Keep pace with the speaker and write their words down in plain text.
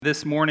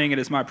This morning, it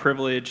is my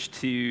privilege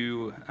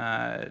to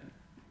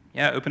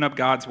open up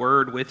God's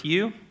Word with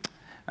you.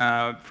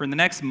 For the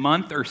next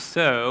month or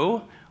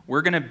so,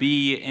 we're going to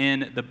be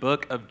in the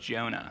book of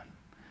Jonah.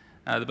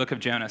 The book of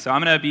Jonah. So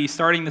I'm going to be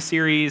starting the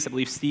series. I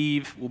believe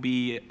Steve will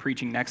be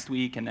preaching next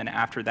week, and then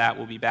after that,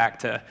 we'll be back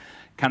to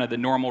kind of the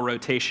normal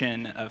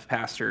rotation of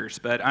pastors.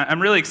 But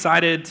I'm really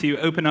excited to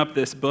open up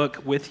this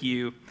book with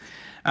you.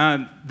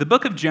 The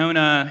book of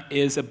Jonah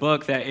is a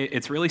book that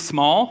it's really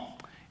small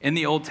in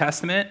the Old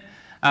Testament.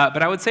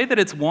 But I would say that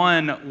it's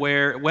one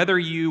where whether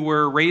you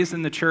were raised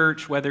in the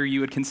church, whether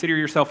you would consider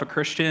yourself a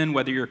Christian,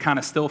 whether you're kind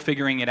of still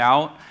figuring it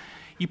out,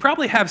 you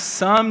probably have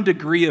some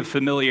degree of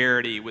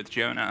familiarity with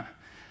Jonah.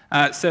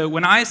 So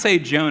when I say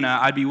Jonah,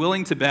 I'd be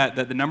willing to bet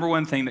that the number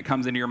one thing that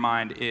comes into your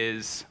mind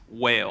is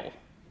whale,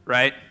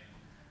 right?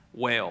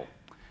 Whale.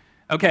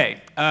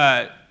 Okay,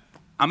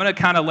 I'm going to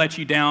kind of let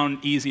you down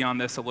easy on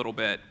this a little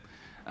bit.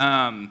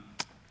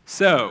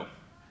 So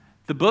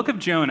the book of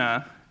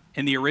Jonah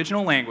in the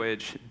original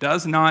language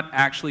does not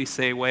actually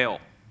say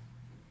whale.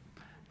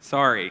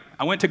 Sorry.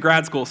 I went to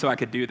grad school so I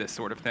could do this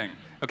sort of thing,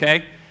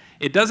 okay?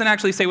 It doesn't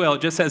actually say whale,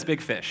 it just says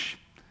big fish.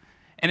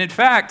 And in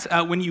fact,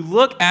 when you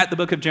look at the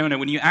book of Jonah,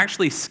 when you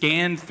actually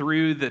scan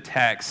through the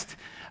text,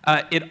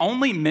 it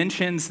only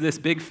mentions this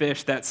big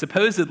fish that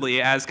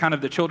supposedly, as kind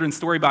of the children's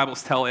story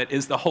Bibles tell it,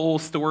 is the whole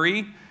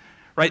story,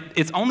 right?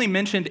 It's only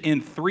mentioned in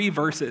 3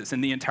 verses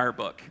in the entire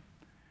book.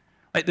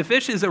 Like, the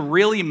fish is a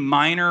really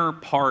minor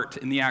part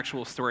in the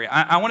actual story.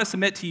 I want to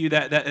submit to you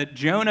that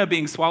Jonah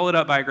being swallowed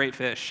up by a great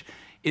fish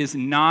is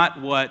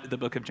not what the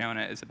book of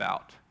Jonah is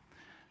about.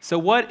 So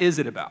what is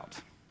it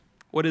about?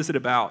 What is it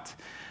about?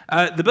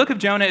 The book of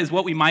Jonah is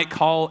what we might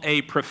call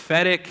a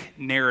prophetic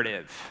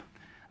narrative.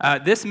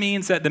 This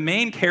means that the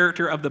main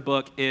character of the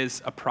book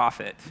is a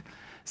prophet.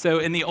 So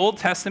in the Old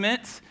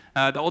Testament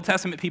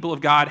people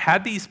of God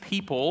had these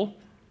people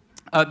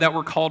that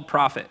were called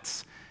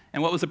prophets.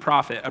 And what was a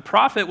prophet? A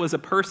prophet was a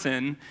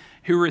person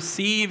who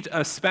received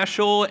a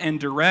special and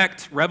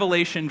direct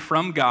revelation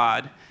from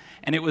God,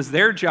 and it was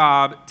their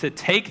job to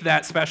take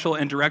that special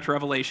and direct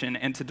revelation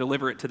and to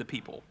deliver it to the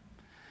people.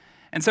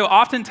 And so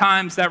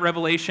oftentimes that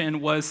revelation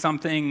was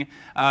something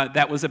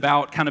that was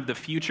about kind of the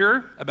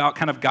future, about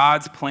kind of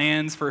God's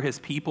plans for his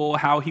people,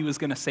 how he was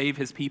going to save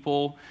his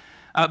people.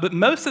 But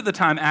most of the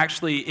time,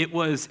 actually, it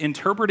was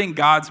interpreting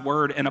God's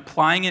word and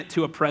applying it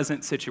to a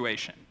present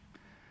situation.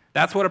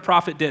 That's what a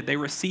prophet did. They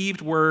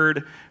received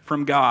word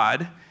from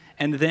God,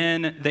 and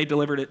then they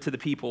delivered it to the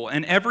people.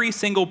 And every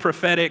single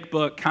prophetic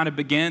book kind of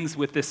begins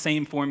with this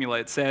same formula.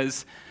 It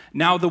says,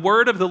 now the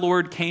word of the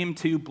Lord came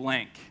to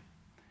blank.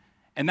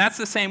 And that's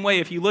the same way,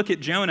 if you look at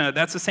Jonah,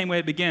 that's the same way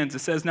it begins. It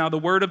says, now the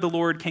word of the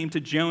Lord came to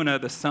Jonah,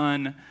 the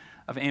son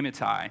of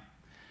Amittai.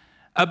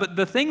 But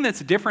the thing that's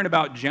different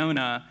about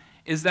Jonah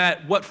is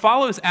that what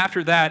follows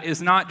after that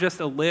is not just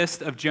a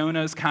list of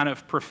Jonah's kind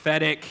of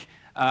prophetic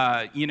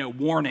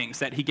warnings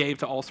that he gave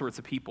to all sorts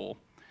of people.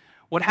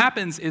 What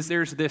happens is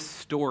there's this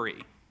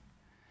story.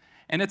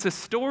 And it's a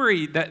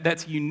story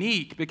that's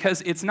unique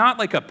because it's not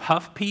like a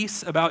puff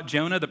piece about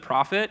Jonah the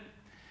prophet.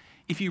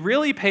 If you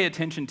really pay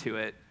attention to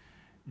it,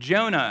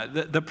 Jonah,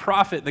 the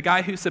prophet, the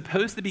guy who's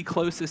supposed to be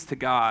closest to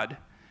God,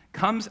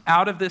 comes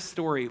out of this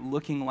story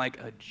looking like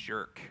a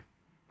jerk.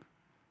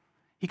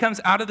 He comes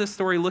out of this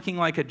story looking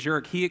like a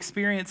jerk. He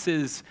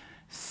experiences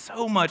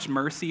so much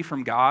mercy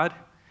from God.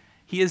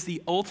 He is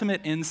the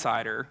ultimate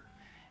insider.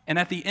 And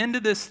at the end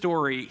of this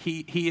story,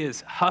 he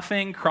is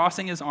huffing,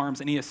 crossing his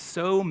arms, and he is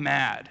so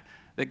mad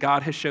that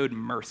God has showed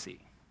mercy.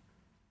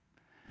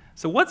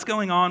 So what's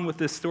going on with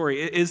this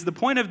story? Is the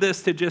point of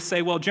this to just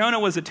say, well,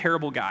 Jonah was a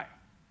terrible guy?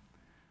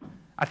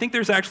 I think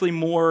there's actually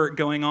more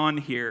going on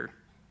here.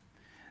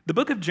 The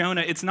book of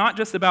Jonah, it's not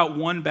just about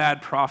one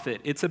bad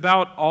prophet. It's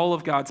about all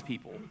of God's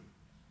people.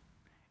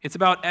 It's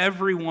about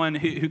everyone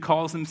who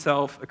calls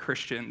himself a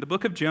Christian. The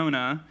book of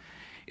Jonah,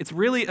 it's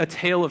really a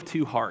tale of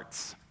two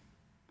hearts.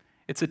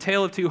 It's a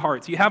tale of two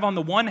hearts. You have on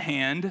the one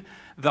hand,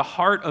 the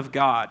heart of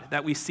God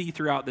that we see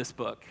throughout this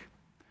book.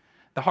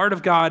 The heart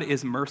of God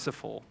is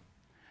merciful.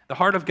 The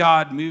heart of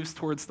God moves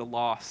towards the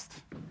lost.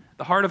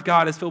 The heart of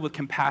God is filled with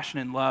compassion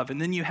and love. And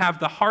then you have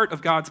the heart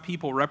of God's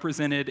people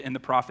represented in the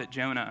prophet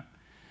Jonah.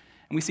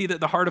 And we see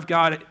that the heart of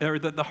God, or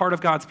that the heart of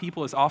God's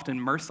people is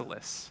often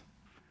merciless,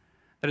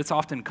 that it's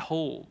often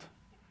cold,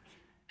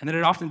 and that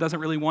it often doesn't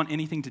really want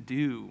anything to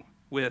do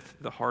with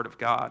the heart of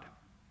God.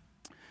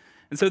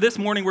 And so this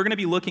morning, we're going to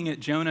be looking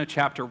at Jonah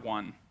chapter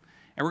 1.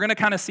 And we're going to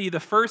kind of see the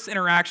first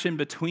interaction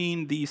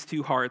between these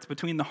two hearts,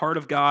 between the heart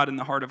of God and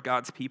the heart of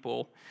God's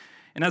people.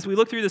 And as we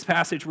look through this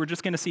passage, we're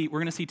going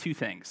to see two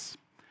things.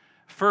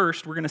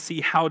 First, we're going to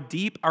see how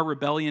deep our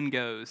rebellion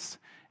goes.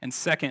 And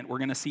second, we're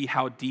going to see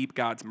how deep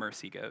God's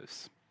mercy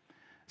goes.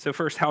 So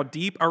first, how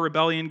deep our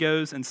rebellion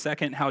goes, and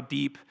second, how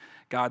deep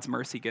God's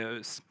mercy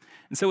goes.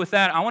 And so with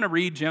that, I want to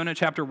read Jonah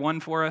chapter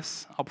 1 for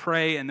us. I'll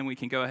pray, and then we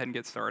can go ahead and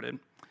get started.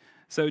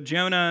 So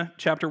Jonah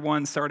chapter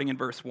 1, starting in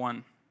verse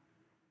 1.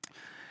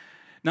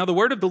 Now the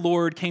word of the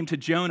Lord came to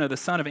Jonah, the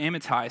son of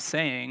Amittai,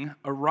 saying,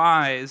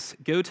 arise,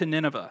 go to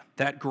Nineveh,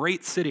 that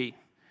great city,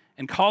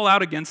 and call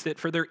out against it,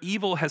 for their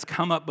evil has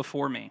come up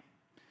before me."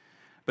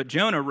 But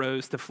Jonah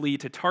rose to flee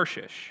to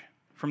Tarshish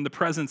from the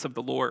presence of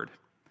the Lord.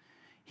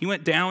 He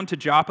went down to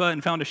Joppa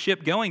and found a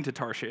ship going to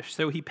Tarshish,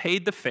 so he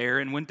paid the fare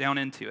and went down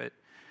into it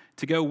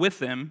to go with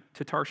them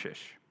to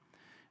Tarshish,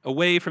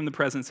 away from the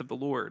presence of the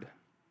Lord.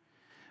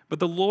 But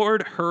the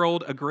Lord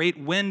hurled a great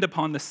wind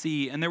upon the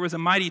sea, and there was a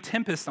mighty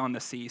tempest on the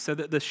sea, so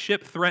that the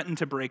ship threatened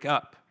to break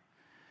up.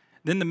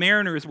 Then the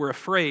mariners were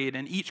afraid,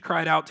 and each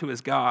cried out to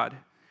his God,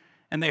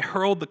 and they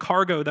hurled the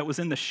cargo that was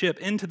in the ship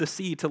into the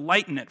sea to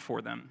lighten it for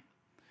them.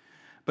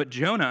 But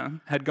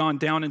Jonah had gone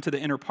down into the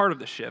inner part of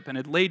the ship, and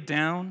had laid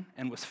down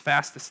and was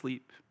fast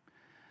asleep.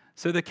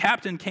 So the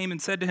captain came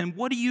and said to him,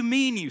 "What do you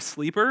mean, you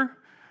sleeper?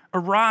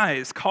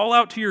 Arise, call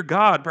out to your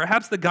God.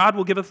 Perhaps the God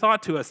will give a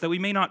thought to us, that we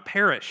may not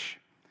perish."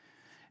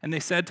 And they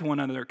said to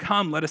one another,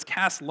 "Come, let us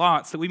cast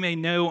lots, that we may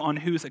know on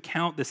whose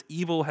account this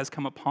evil has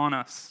come upon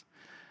us."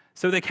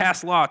 So they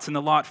cast lots, and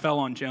the lot fell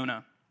on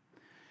Jonah.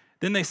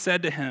 Then they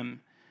said to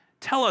him,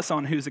 "Tell us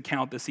on whose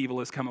account this evil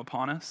has come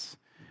upon us.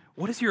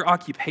 What is your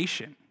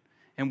occupation?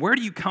 And where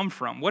do you come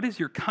from? What is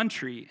your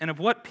country? And of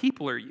what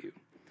people are you?"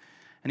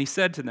 And he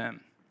said to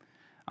them,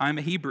 "I am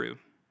a Hebrew,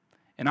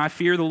 and I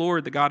fear the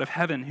Lord, the God of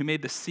heaven, who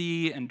made the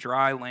sea and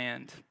dry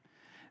land."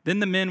 Then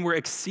the men were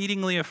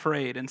exceedingly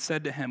afraid and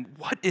said to him,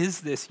 "What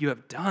is this you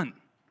have done?"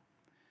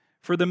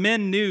 For the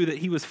men knew that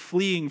he was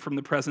fleeing from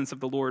the presence of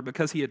the Lord,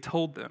 because he had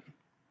told them.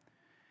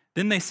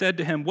 Then they said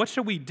to him, "What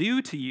shall we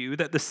do to you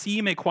that the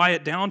sea may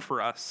quiet down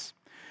for us?"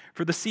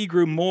 For the sea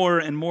grew more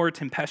and more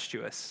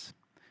tempestuous.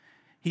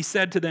 He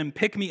said to them,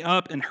 "Pick me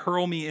up and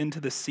hurl me into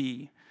the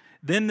sea.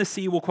 Then the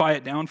sea will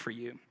quiet down for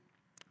you.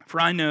 For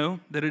I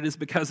know that it is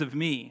because of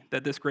me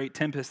that this great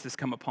tempest has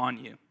come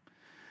upon you."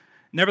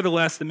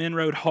 Nevertheless, the men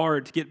rowed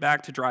hard to get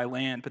back to dry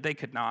land, but they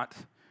could not,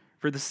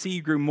 for the sea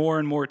grew more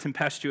and more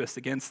tempestuous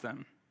against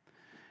them.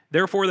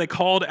 Therefore they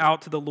called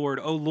out to the Lord,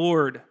 "O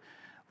Lord,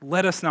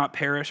 let us not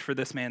perish for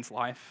this man's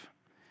life,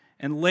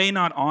 and lay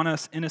not on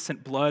us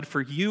innocent blood, for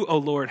you, O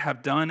Lord,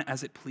 have done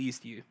as it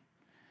pleased you."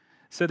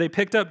 So they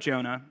picked up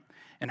Jonah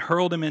and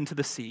hurled him into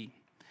the sea,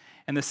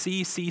 and the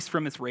sea ceased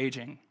from its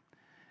raging.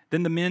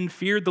 Then the men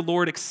feared the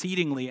Lord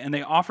exceedingly, and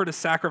they offered a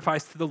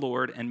sacrifice to the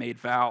Lord and made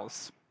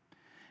vows.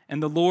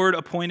 And the Lord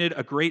appointed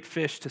a great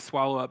fish to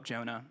swallow up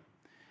Jonah.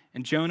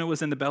 And Jonah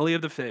was in the belly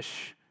of the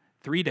fish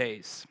 3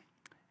 days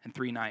and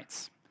 3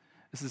 nights.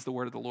 This is the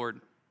word of the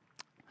Lord.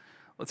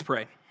 Let's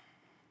pray.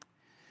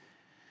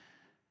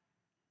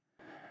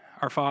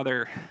 Our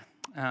Father,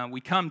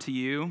 we come to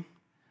you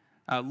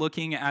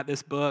looking at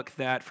this book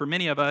that for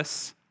many of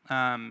us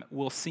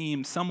will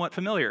seem somewhat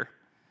familiar.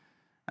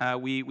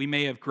 We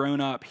may have grown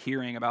up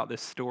hearing about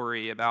this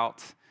story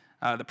about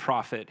the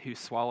prophet who's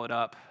swallowed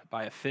up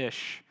by a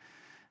fish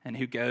and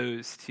who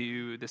goes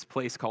to this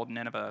place called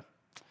Nineveh.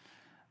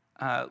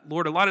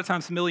 Lord, a lot of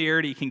times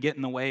familiarity can get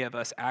in the way of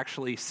us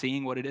actually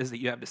seeing what it is that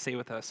you have to say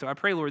with us. So I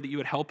pray, Lord, that you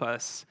would help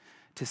us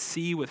to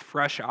see with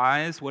fresh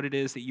eyes what it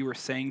is that you are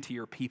saying to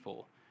your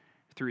people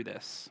through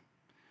this.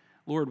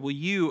 Lord, will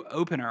you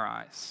open our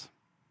eyes?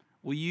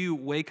 Will you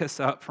wake us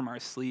up from our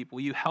sleep?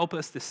 Will you help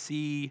us to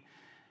see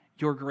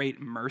your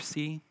great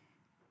mercy?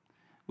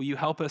 Will you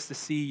help us to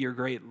see your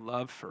great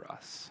love for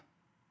us?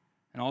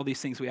 And all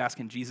these things we ask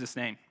in Jesus'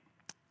 name.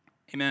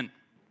 Amen.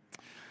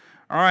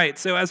 All right,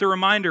 so as a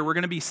reminder, we're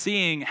going to be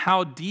seeing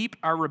how deep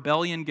our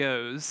rebellion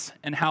goes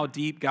and how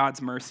deep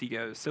God's mercy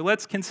goes. So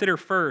let's consider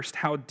first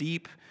how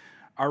deep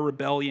our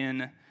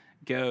rebellion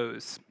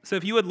goes. So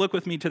if you would look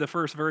with me to the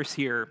first verse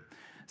here.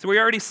 So we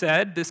already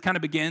said, this kind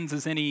of begins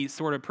as any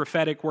sort of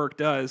prophetic work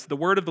does. The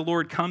word of the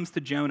Lord comes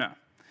to Jonah.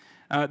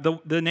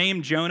 The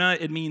name Jonah,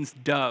 it means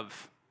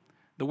dove.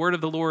 The word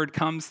of the Lord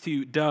comes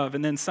to dove,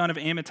 and then son of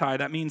Amittai,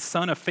 that means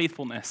son of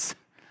faithfulness.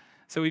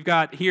 So we've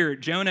got here,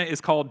 Jonah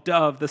is called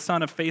dove, the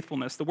son of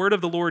faithfulness. The word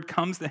of the Lord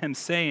comes to him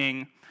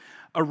saying,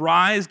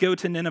 "Arise, go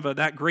to Nineveh,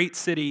 that great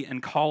city,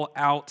 and call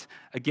out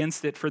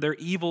against it, for their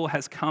evil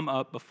has come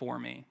up before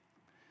me."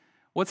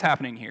 What's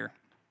happening here?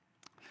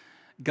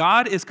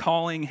 God is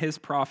calling his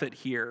prophet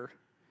here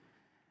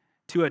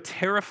to a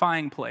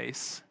terrifying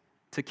place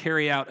to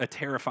carry out a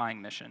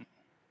terrifying mission.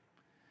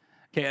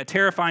 Okay, a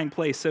terrifying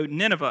place. So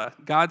Nineveh,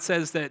 God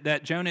says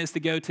that Jonah is to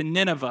go to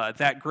Nineveh,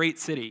 that great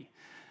city.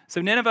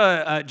 So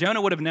Nineveh,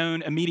 Jonah would have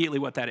known immediately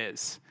what that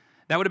is.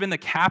 That would have been the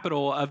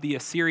capital of the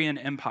Assyrian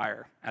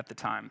Empire at the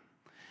time.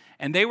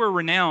 And they were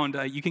renowned,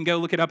 you can go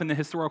look it up in the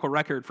historical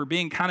record, for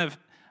being kind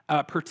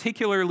of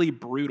particularly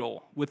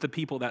brutal with the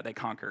people that they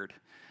conquered.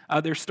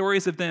 There's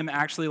stories of them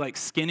actually like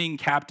skinning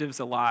captives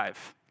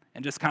alive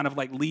and just kind of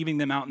like leaving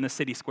them out in the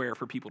city square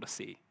for people to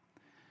see.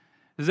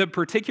 This is a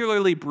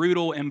particularly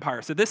brutal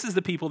empire. So this is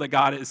the people that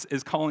God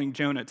is calling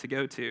Jonah to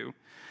go to.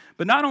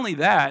 But not only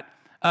that,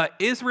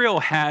 Israel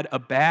had a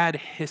bad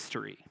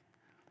history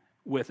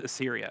with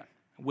Assyria,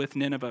 with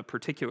Nineveh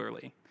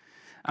particularly.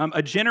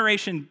 A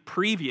generation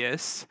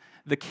previous,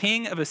 the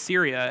king of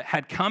Assyria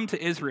had come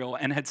to Israel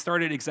and had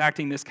started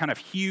exacting this kind of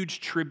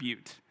huge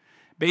tribute,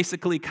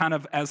 basically kind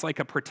of as like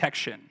a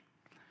protection.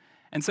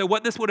 And so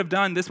what this would have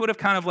done, this would have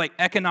kind of like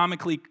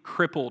economically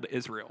crippled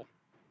Israel.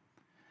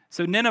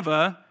 So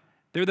Nineveh,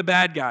 they're the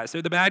bad guys.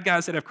 They're the bad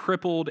guys that have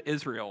crippled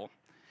Israel.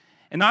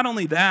 And not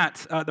only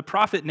that, the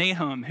prophet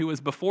Nahum, who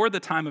was before the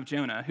time of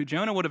Jonah, who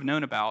Jonah would have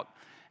known about,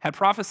 had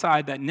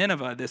prophesied that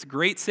Nineveh, this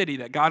great city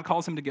that God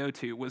calls him to go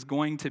to, was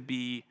going to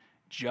be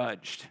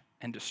judged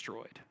and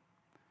destroyed.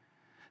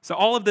 So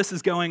all of this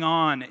is going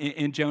on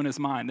in Jonah's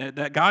mind,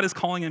 that God is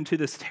calling him to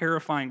this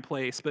terrifying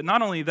place. But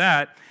not only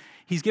that,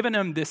 he's given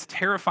him this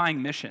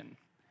terrifying mission.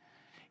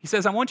 He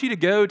says, I want you to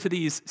go to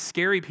these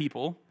scary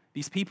people,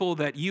 these people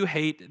that you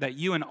hate, that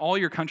you and all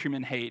your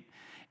countrymen hate,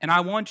 and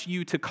I want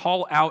you to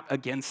call out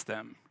against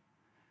them.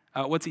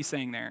 What's he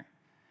saying there?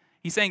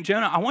 He's saying,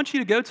 Jonah, I want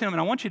you to go to them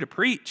and I want you to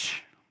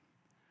preach.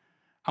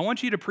 I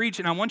want you to preach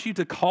and I want you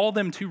to call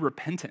them to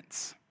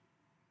repentance.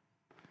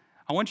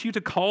 I want you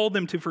to call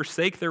them to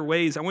forsake their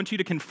ways. I want you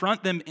to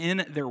confront them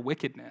in their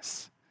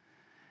wickedness.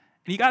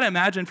 And you got to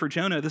imagine for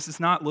Jonah, this is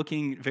not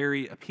looking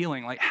very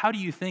appealing. Like, how do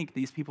you think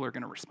these people are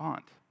going to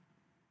respond?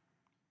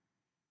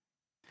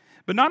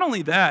 But not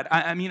only that,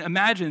 I mean,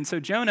 imagine, so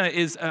Jonah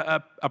is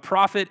a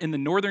prophet in the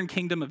northern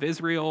kingdom of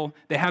Israel.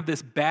 They have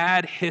this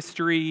bad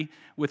history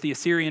with the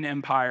Assyrian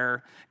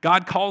Empire.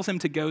 God calls him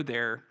to go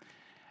there.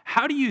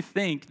 How do you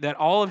think that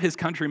all of his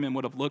countrymen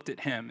would have looked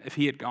at him if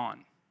he had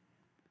gone?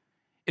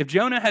 If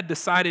Jonah had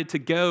decided to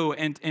go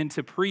and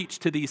to preach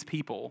to these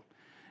people,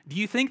 do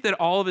you think that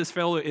all of his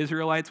fellow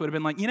Israelites would have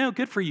been like,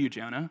 good for you,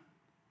 Jonah?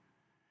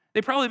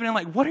 They probably would have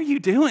been like, what are you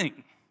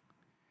doing?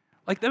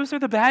 Like, those are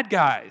the bad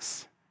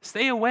guys.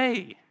 Stay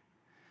away.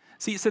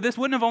 See, so this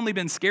wouldn't have only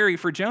been scary.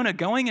 For Jonah,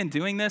 going and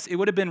doing this, it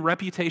would have been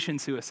reputation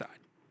suicide.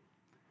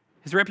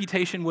 His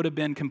reputation would have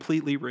been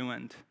completely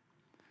ruined.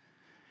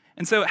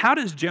 And so how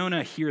does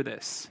Jonah hear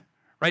this?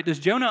 Right? Does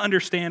Jonah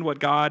understand what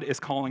God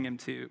is calling him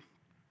to?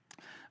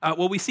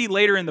 Well, we see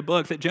later in the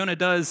book that Jonah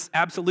does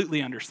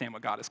absolutely understand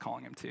what God is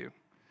calling him to.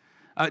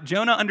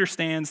 Jonah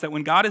understands that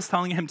when God is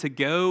telling him to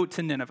go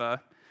to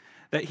Nineveh,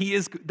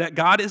 that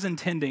God is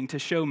intending to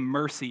show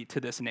mercy to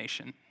this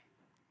nation.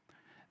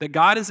 That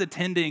God is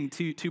intending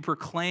to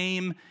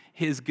proclaim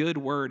his good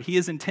word. He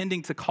is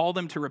intending to call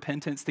them to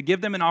repentance, to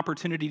give them an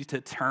opportunity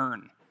to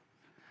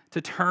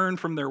turn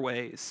from their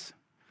ways.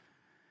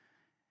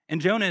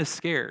 And Jonah is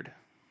scared.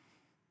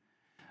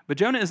 But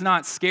Jonah is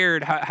not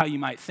scared how you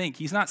might think.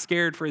 He's not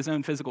scared for his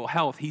own physical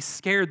health. He's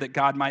scared that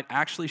God might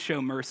actually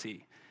show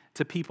mercy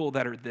to people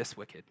that are this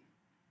wicked.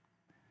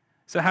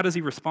 So how does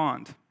he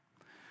respond?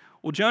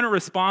 Well, Jonah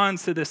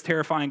responds to this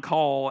terrifying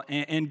call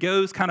and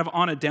goes kind of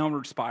on a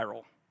downward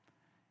spiral.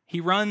 He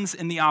runs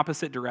in the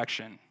opposite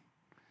direction.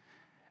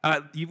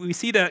 We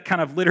see that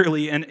kind of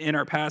literally in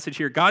our passage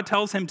here. God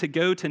tells him to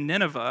go to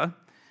Nineveh,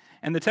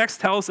 and the text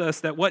tells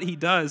us that what he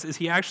does is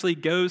he actually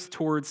goes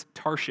towards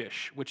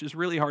Tarshish, which is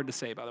really hard to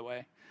say, by the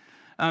way.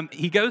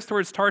 He goes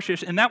towards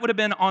Tarshish, and that would have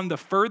been on the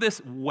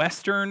furthest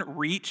western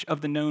reach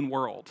of the known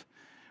world,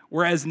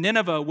 whereas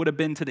Nineveh would have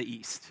been to the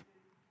east.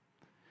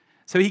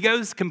 So he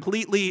goes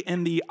completely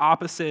in the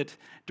opposite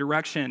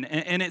direction.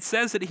 And it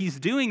says that he's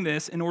doing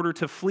this in order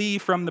to flee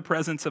from the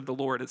presence of the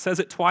Lord. It says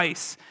it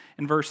twice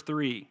in verse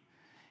 3.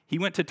 He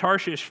went to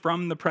Tarshish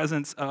from the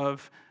presence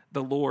of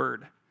the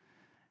Lord.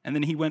 And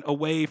then he went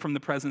away from the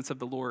presence of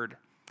the Lord.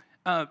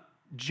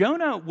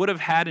 Jonah would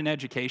have had an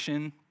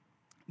education.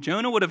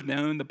 Jonah would have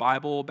known the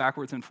Bible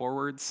backwards and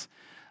forwards.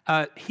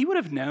 He would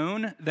have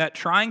known that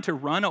trying to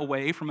run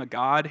away from a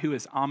God who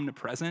is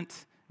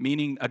omnipresent,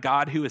 meaning a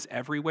God who is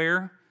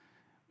everywhere,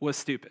 was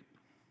stupid.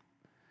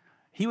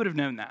 He would have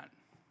known that.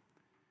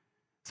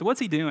 So what's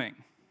he doing?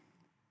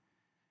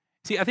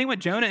 See, I think what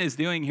Jonah is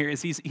doing here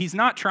is he's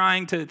not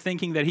trying to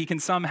thinking that he can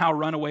somehow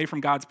run away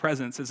from God's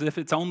presence as if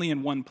it's only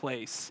in one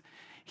place.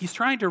 He's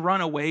trying to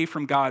run away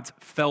from God's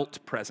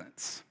felt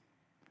presence.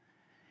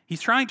 He's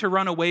trying to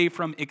run away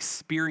from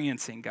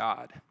experiencing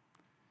God.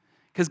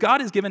 Because God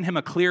has given him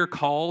a clear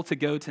call to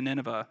go to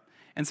Nineveh.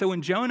 And so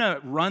when Jonah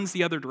runs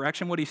the other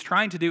direction, what he's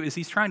trying to do is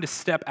he's trying to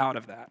step out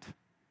of that.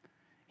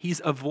 He's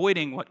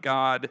avoiding what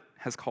God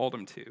has called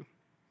him to.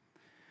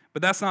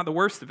 But that's not the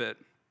worst of it.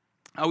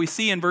 We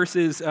see in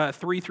verses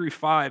 3 through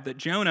 5 that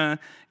Jonah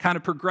kind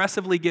of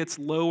progressively gets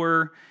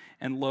lower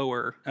and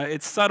lower.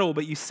 It's subtle,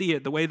 but you see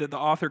it, the way that the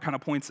author kind of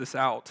points this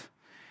out.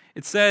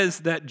 It says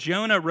that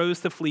Jonah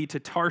rose to flee to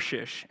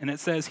Tarshish, and it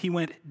says he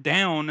went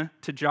down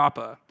to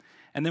Joppa.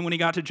 And then when he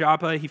got to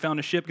Joppa, he found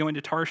a ship going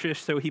to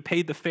Tarshish, so he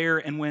paid the fare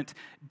and went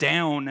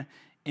down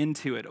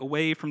into it,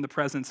 away from the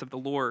presence of the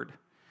Lord.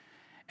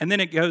 And then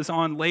it goes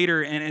on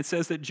later, and it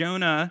says that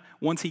Jonah,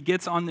 once he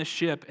gets on this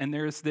ship, and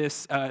there's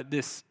this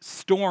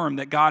storm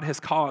that God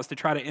has caused to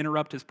try to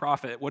interrupt his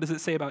prophet, what does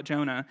it say about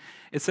Jonah?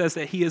 It says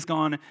that he has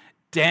gone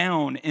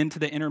down into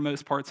the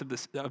innermost parts of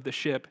the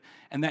ship,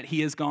 and that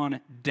he has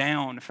gone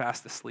down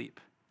fast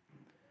asleep.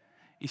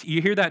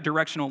 You hear that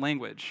directional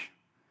language.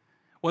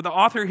 What the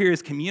author here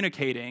is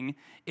communicating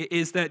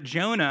is that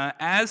Jonah,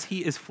 as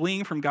he is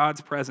fleeing from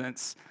God's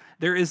presence,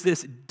 there is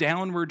this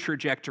downward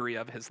trajectory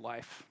of his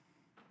life.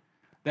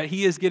 That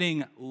he is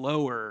getting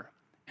lower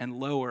and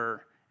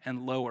lower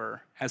and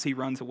lower as he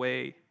runs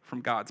away from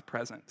God's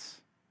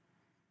presence.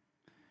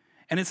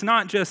 And it's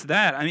not just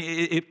that. I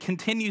mean, it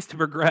continues to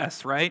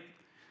progress, right?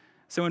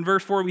 So in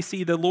verse 4, we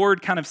see the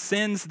Lord kind of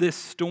sends this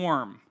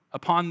storm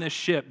upon this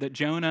ship that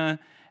Jonah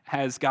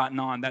has gotten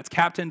on, that's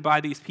captained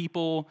by these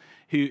people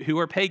who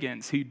are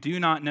pagans, who do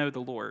not know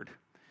the Lord.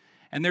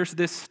 And there's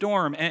this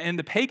storm, and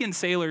the pagan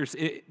sailors,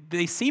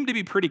 they seem to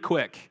be pretty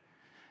quick.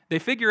 They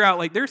figure out,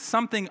 like, there's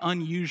something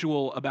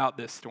unusual about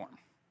this storm.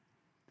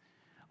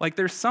 Like,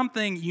 there's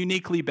something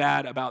uniquely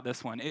bad about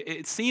this one.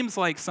 It seems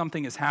like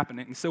something is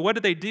happening. So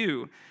what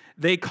do?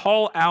 They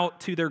call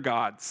out to their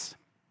gods.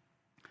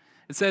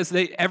 It says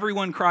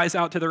everyone cries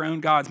out to their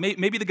own gods.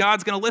 Maybe the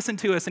God's going to listen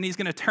to us, and he's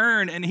going to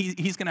turn, and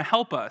he's going to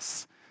help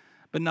us.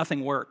 But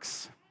nothing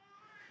works.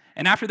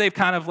 And after they've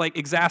kind of like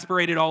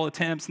exasperated all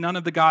attempts, none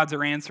of the gods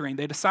are answering.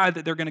 They decide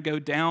that they're going to go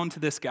down to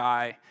this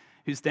guy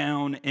who's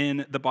down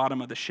in the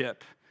bottom of the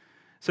ship.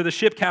 So the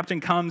ship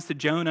captain comes to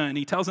Jonah, and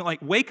he tells him, like,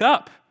 wake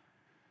up.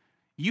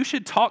 You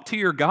should talk to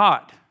your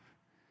God.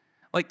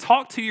 Like,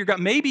 talk to your God.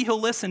 Maybe he'll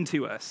listen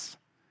to us.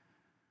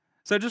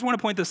 So I just want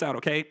to point this out,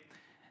 okay?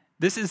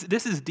 This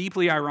is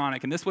deeply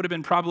ironic, and this would have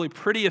been probably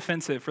pretty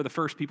offensive for the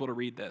first people to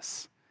read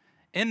this.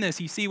 In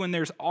this, you see when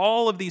there's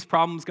all of these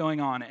problems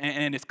going on,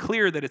 and it's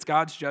clear that it's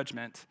God's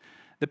judgment,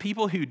 the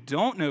people who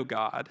don't know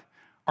God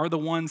are the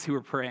ones who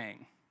are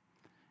praying.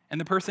 And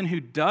the person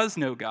who does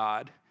know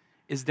God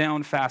is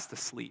down fast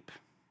asleep.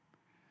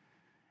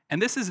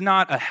 And this is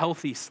not a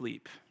healthy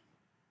sleep.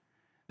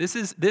 This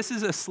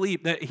is a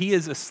sleep that he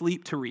is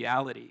asleep to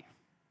reality.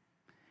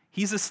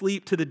 He's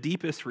asleep to the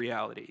deepest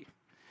reality.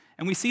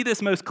 And we see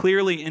this most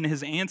clearly in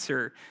his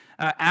answer.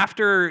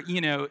 After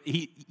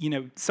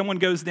someone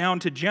goes down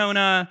to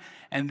Jonah,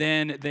 and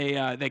then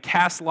they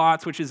cast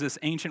lots, which is this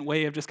ancient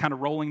way of just kind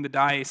of rolling the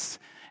dice,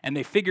 and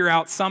they figure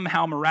out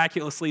somehow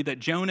miraculously that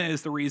Jonah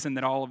is the reason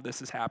that all of this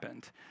has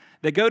happened.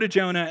 They go to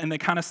Jonah and they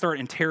kind of start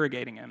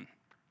interrogating him,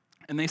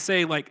 and they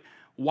say, like,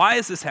 why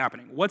is this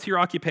happening? What's your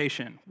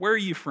occupation? Where are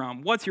you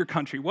from? What's your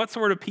country? What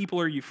sort of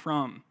people are you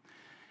from?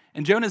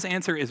 And Jonah's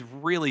answer is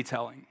really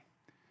telling.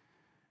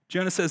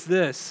 Jonah says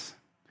this.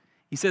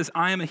 He says,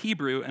 I am a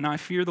Hebrew, and I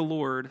fear the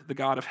Lord, the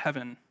God of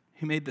heaven,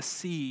 who made the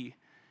sea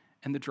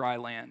and the dry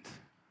land.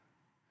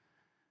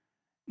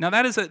 Now,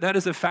 that is a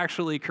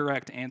factually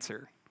correct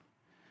answer.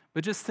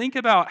 But just think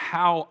about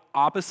how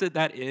opposite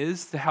that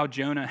is to how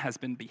Jonah has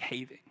been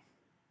behaving.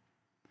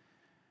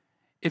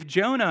 If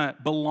Jonah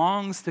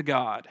belongs to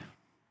God,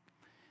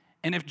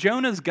 and if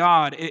Jonah's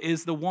God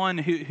is the one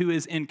who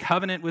is in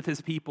covenant with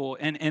his people,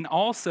 and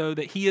also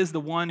that he is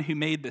the one who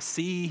made the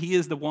sea, he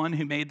is the one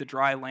who made the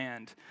dry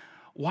land,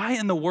 why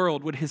in the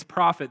world would his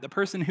prophet, the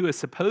person who is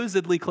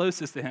supposedly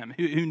closest to him,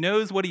 who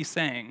knows what he's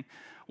saying,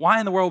 why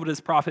in the world would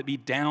his prophet be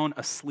down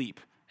asleep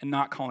and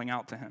not calling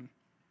out to him?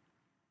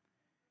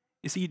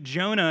 You see,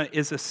 Jonah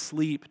is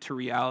asleep to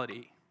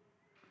reality.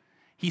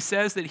 He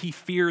says that he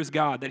fears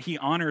God, that he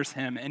honors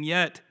him, and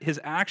yet his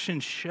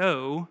actions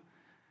show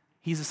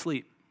he's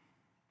asleep.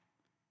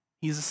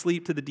 He's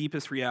asleep to the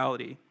deepest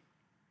reality.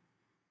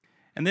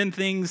 And then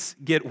things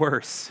get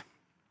worse,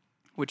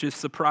 which is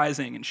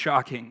surprising and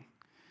shocking.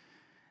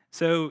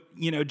 So,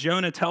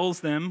 Jonah tells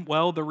them,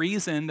 well, the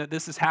reason that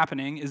this is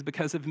happening is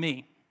because of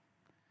me,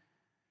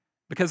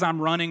 because I'm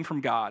running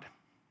from God.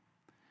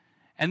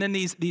 And then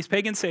these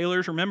pagan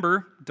sailors,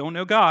 remember, don't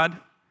know God.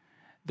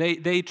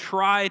 They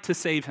try to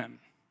save him.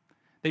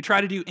 They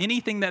try to do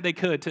anything that they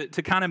could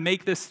to kind of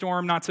make this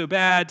storm not so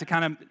bad, to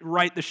kind of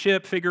right the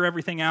ship, figure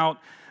everything out.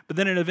 But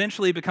then it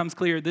eventually becomes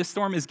clear this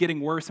storm is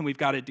getting worse and we've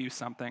got to do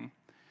something.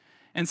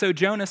 And so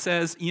Jonah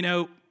says,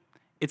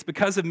 it's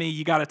because of me,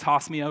 you got to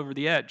toss me over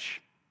the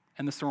edge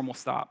and the storm will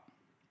stop.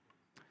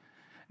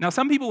 Now,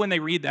 some people, when they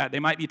read that, they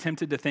might be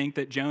tempted to think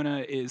that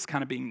Jonah is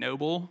kind of being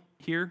noble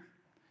here,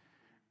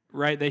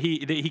 right? That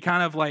he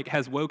kind of like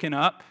has woken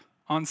up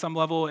on some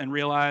level and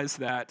realized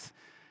that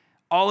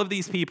all of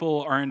these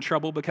people are in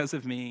trouble because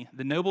of me.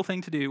 The noble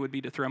thing to do would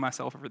be to throw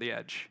myself over the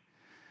edge.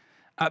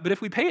 But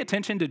if we pay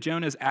attention to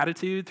Jonah's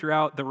attitude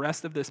throughout the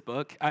rest of this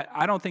book,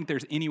 I don't think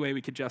there's any way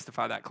we could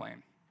justify that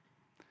claim.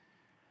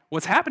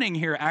 What's happening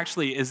here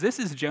actually is this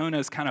is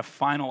Jonah's kind of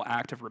final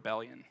act of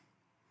rebellion.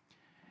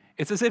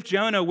 It's as if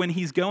Jonah, when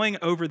he's going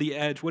over the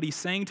edge, what he's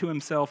saying to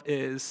himself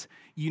is,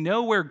 you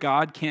know where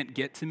God can't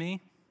get to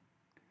me?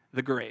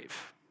 The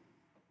grave.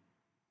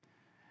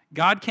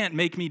 God can't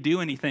make me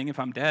do anything if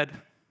I'm dead.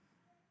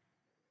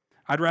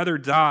 I'd rather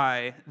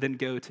die than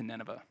go to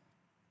Nineveh.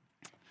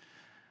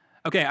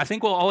 Okay, I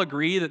think we'll all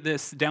agree that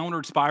this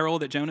downward spiral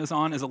that Jonah's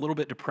on is a little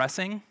bit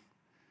depressing.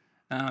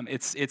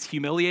 It's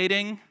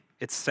humiliating.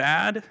 It's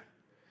sad.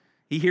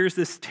 He hears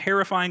this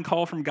terrifying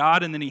call from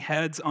God, and then he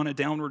heads on a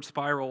downward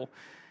spiral.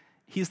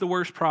 He's the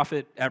worst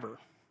prophet ever.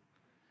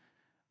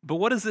 But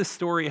what does this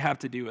story have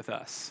to do with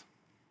us?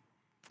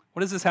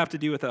 What does this have to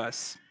do with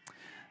us?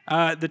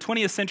 The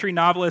 20th century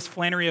novelist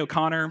Flannery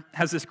O'Connor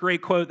has this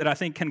great quote that I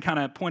think can kind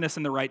of point us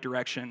in the right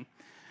direction.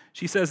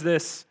 She says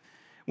this,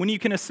 when you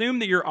can assume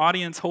that your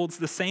audience holds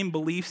the same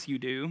beliefs you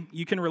do,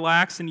 you can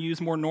relax and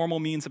use more normal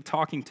means of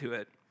talking to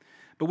it.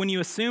 But when you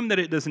assume that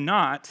it does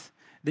not,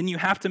 then you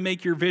have to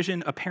make your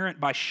vision apparent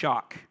by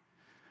shock.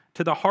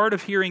 To the hard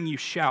of hearing you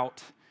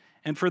shout,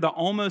 and for the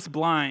almost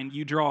blind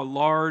you draw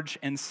large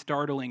and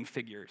startling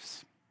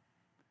figures.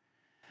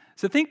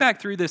 So think back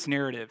through this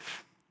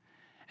narrative,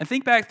 and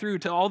think back through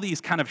to all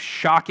these kind of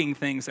shocking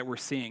things that we're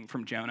seeing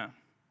from Jonah.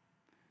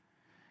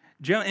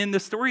 In the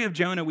story of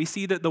Jonah, we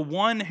see that the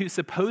one who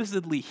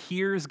supposedly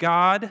hears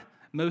God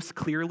most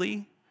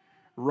clearly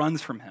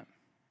runs from him.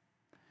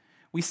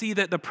 We see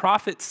that the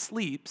prophet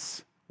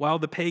sleeps while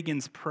the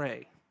pagans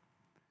pray.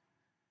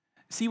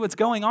 See, what's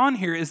going on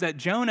here is that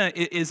Jonah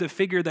is a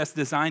figure that's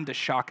designed to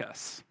shock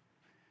us.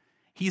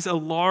 He's a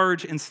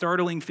large and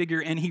startling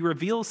figure, and he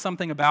reveals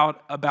something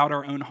about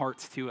our own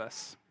hearts to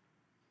us.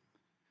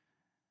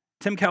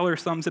 Tim Keller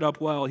sums it up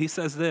well. He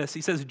says this.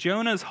 He says,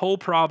 Jonah's whole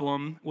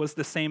problem was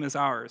the same as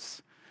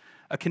ours,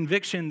 a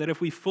conviction that if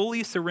we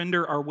fully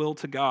surrender our will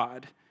to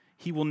God,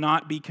 he will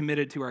not be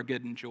committed to our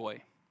good and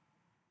joy.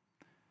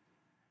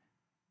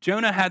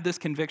 Jonah had this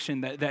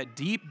conviction that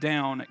deep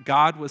down,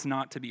 God was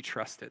not to be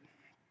trusted.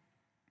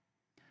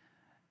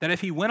 That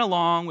if he went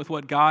along with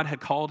what God had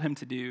called him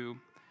to do,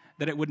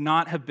 that it would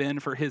not have been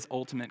for his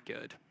ultimate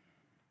good.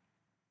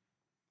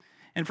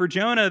 And for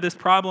Jonah, this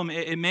problem,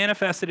 it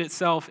manifested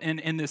itself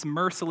in this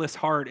merciless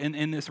heart,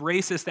 in this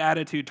racist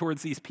attitude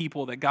towards these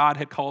people that God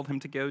had called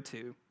him to go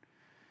to.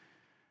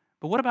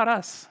 But what about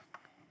us?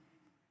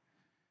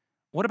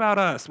 What about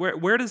us?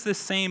 Where does this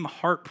same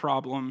heart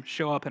problem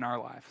show up in our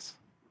lives?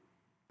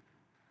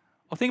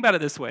 Well, think about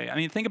it this way. I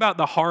mean, think about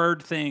the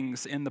hard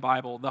things in the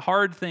Bible, the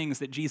hard things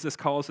that Jesus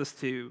calls us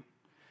to,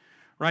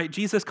 right?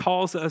 Jesus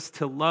calls us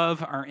to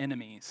love our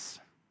enemies.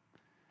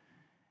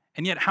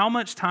 And yet, how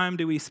much time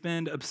do we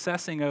spend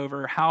obsessing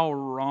over how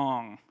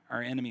wrong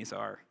our enemies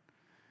are?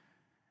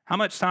 How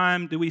much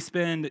time do we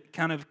spend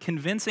kind of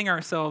convincing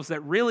ourselves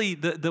that really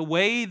the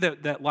way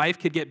that life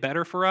could get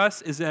better for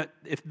us is that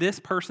if this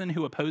person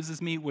who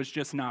opposes me was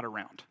just not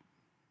around,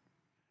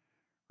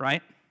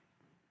 right?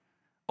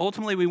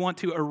 Ultimately, we want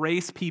to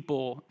erase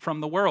people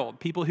from the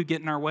world, people who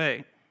get in our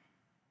way.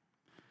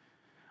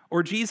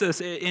 Or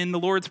Jesus, in the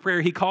Lord's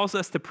Prayer, he calls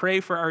us to pray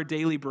for our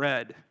daily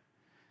bread.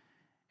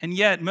 And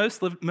yet,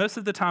 most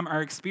of the time,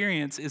 our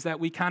experience is that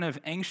we kind of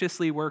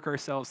anxiously work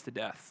ourselves to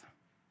death.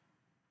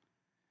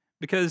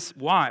 Because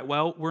why?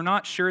 Well, we're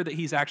not sure that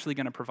he's actually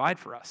going to provide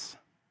for us.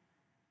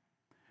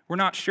 We're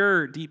not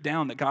sure deep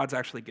down that God's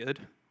actually good.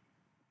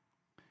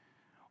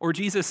 Or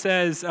Jesus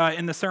says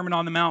in the Sermon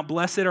on the Mount,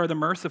 blessed are the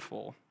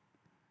merciful.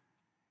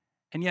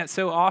 And yet,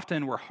 so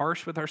often, we're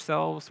harsh with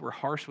ourselves, we're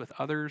harsh with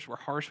others, we're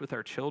harsh with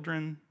our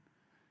children,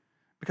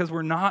 because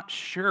we're not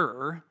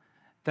sure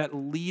that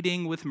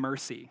leading with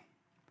mercy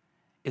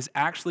is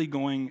actually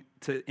going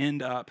to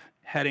end up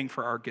heading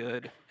for our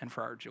good and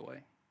for our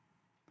joy.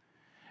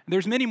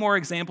 There's many more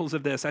examples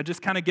of this. I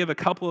just kind of give a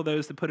couple of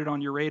those to put it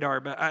on your radar,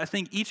 but I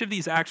think each of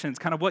these actions,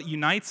 kind of what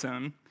unites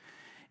them,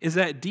 is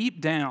that deep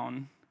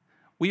down,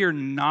 we are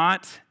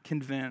not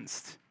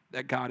convinced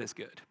that God is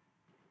good.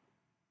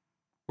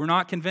 We're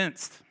not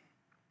convinced.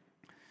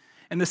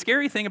 And the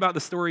scary thing about the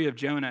story of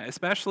Jonah,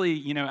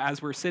 especially,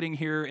 as we're sitting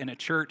here in a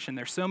church and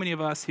there's so many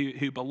of us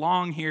who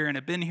belong here and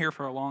have been here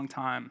for a long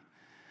time,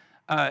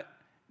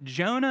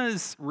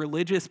 Jonah's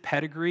religious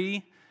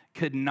pedigree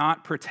could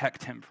not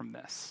protect him from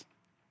this.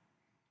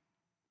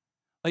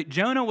 Like,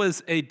 Jonah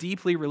was a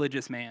deeply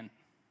religious man.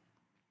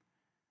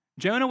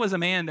 Jonah was a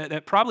man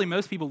that probably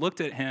most people looked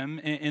at him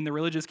in the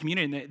religious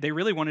community and they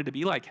really wanted to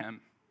be like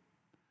him.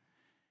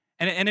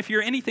 And if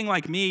you're anything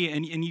like me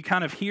and you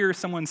kind of hear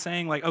someone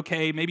saying like,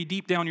 okay, maybe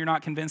deep down you're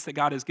not convinced that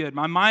God is good,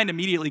 my mind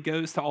immediately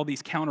goes to all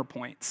these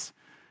counterpoints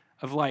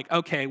of like,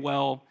 okay,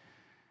 well,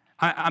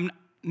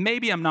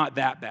 maybe I'm not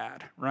that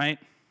bad, right?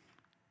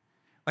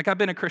 Like, I've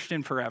been a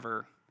Christian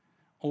forever.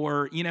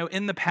 Or,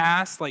 in the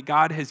past, like,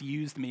 God has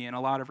used me in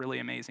a lot of really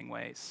amazing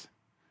ways.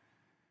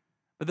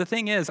 But the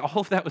thing is, all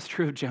of that was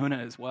true of Jonah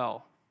as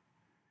well.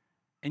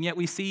 And yet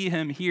we see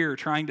him here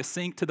trying to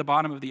sink to the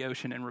bottom of the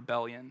ocean in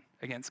rebellion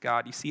against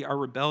God. You see, our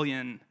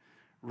rebellion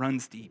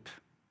runs deep.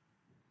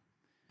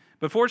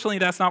 But fortunately,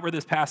 that's not where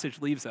this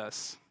passage leaves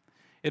us.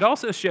 It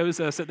also shows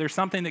us that there's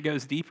something that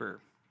goes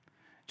deeper.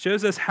 It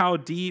shows us how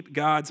deep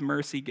God's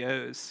mercy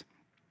goes.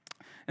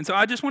 And so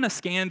I just want to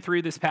scan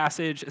through this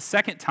passage a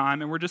second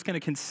time, and we're just going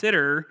to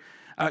consider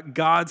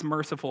God's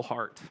merciful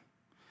heart.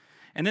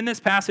 And in this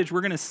passage,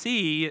 we're going to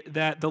see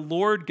that the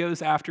Lord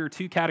goes after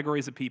two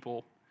categories of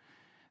people,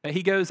 that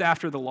he goes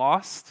after the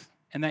lost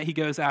and that he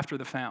goes after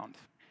the found.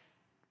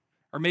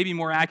 Or maybe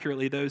more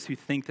accurately, those who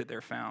think that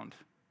they're found.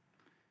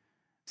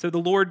 So the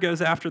Lord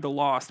goes after the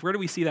lost. Where do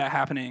we see that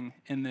happening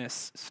in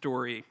this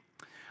story?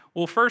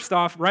 Well, first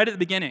off, right at the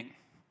beginning,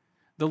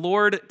 the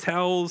Lord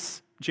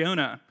tells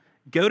Jonah,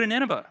 go to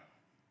Nineveh.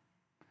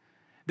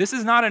 This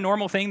is not a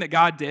normal thing that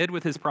God did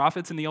with his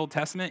prophets in the Old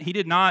Testament. He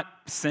did not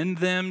send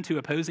them to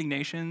opposing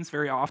nations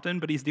very often,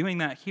 but he's doing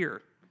that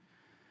here.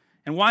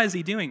 And why is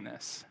he doing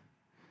this?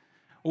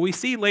 Well, we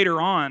see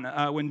later on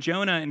when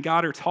Jonah and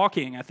God are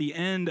talking at the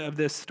end of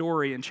this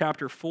story in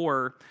chapter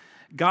 4,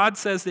 God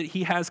says that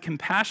he has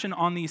compassion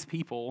on these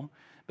people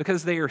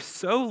because they are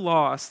so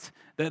lost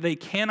that they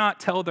cannot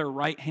tell their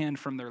right hand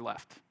from their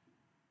left.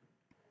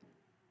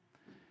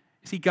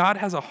 You see, God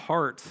has a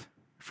heart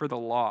for the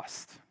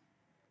lost.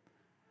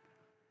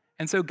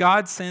 And so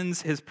God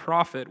sends his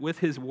prophet with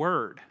his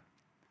word.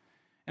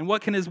 And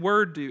what can his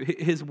word do?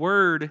 His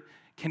word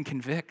can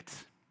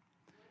convict.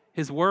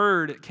 His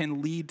word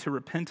can lead to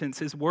repentance.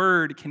 His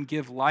word can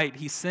give light.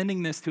 He's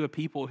sending this to a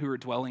people who are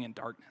dwelling in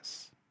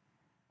darkness.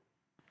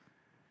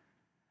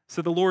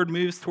 So the Lord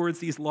moves towards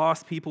these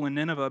lost people in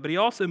Nineveh, but he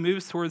also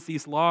moves towards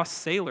these lost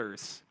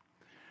sailors.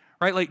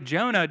 Right? Like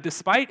Jonah,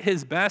 despite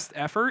his best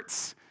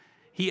efforts,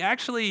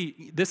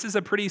 this is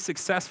a pretty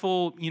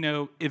successful,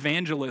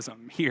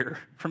 evangelism here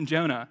from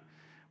Jonah.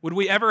 Would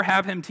we ever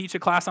have him teach a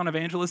class on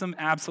evangelism?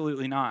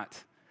 Absolutely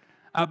not.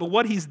 But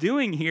what he's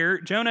doing here,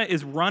 Jonah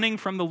is running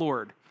from the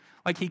Lord.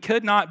 Like he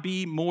could not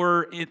be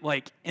more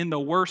in the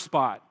worst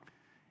spot.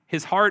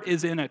 His heart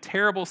is in a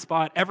terrible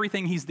spot.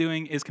 Everything he's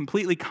doing is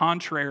completely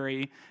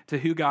contrary to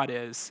who God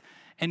is.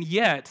 And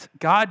yet,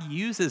 God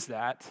uses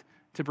that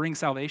to bring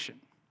salvation.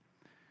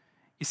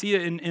 You see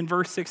it in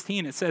verse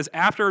 16. It says,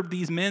 after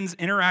these men's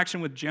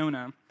interaction with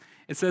Jonah,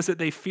 it says that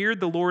they feared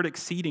the Lord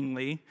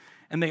exceedingly,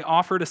 and they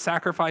offered a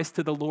sacrifice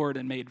to the Lord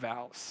and made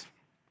vows.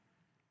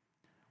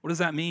 What does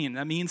that mean?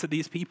 That means that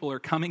these people are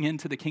coming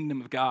into the kingdom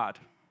of God.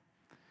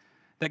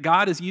 That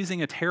God is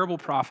using a terrible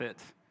prophet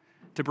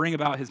to bring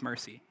about his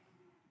mercy.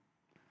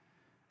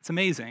 It's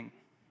amazing.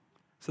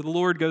 So the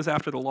Lord goes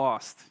after the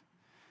lost.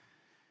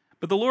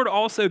 But the Lord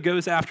also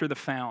goes after the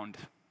found.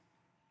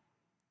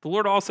 The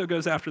Lord also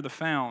goes after the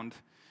found.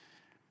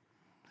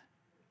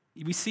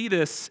 We see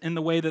this in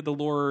the way that the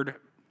Lord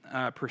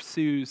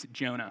pursues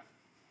Jonah.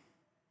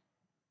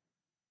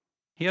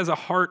 He has a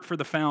heart for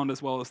the found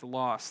as well as the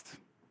lost.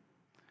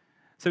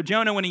 So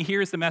Jonah, when he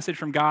hears the message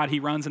from God, he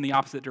runs in the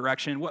opposite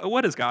direction.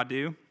 What does God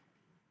do?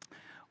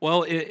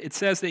 Well, it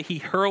says that he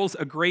hurls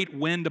a great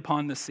wind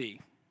upon the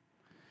sea.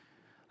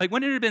 Like,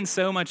 wouldn't it have been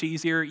so much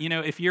easier,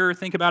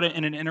 think about it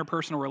in an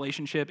interpersonal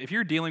relationship, if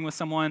you're dealing with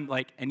someone,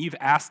 and you've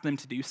asked them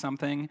to do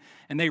something,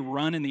 and they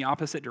run in the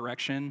opposite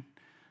direction,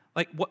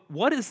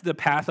 what is the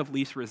path of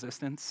least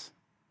resistance?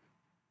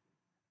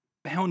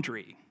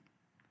 Boundary.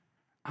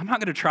 I'm not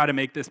going to try to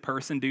make this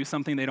person do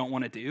something they don't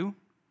want to do,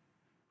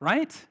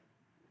 right?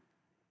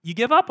 You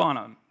give up on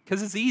them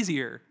because it's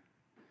easier.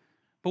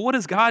 But what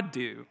does God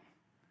do?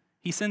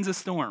 He sends a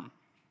storm.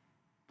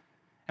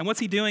 And what's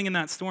he doing in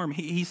that storm?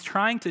 He's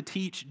trying to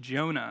teach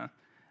Jonah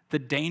the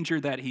danger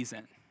that he's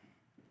in.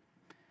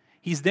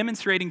 He's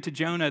demonstrating to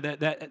Jonah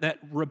that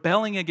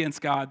rebelling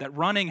against God, that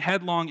running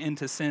headlong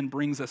into sin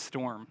brings a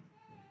storm.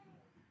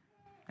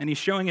 And he's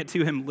showing it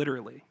to him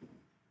literally.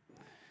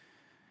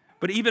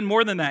 But even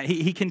more than that,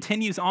 he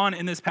continues on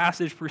in this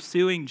passage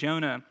pursuing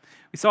Jonah.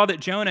 We saw that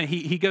Jonah,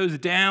 he goes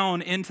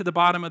down into the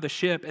bottom of the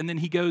ship, and then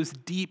he goes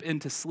deep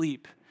into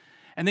sleep.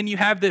 And then you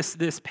have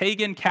this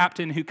pagan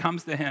captain who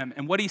comes to him,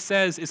 and what he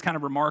says is kind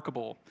of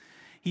remarkable.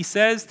 He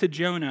says to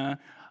Jonah,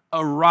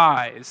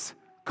 "Arise,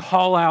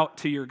 call out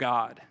to your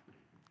God."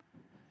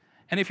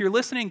 And if you're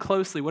listening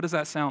closely, what does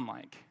that sound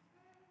like?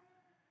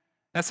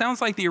 That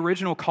sounds like the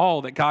original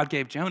call that God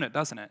gave Jonah,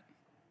 doesn't it?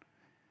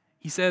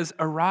 He says,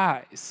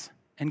 "Arise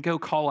and go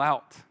call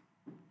out."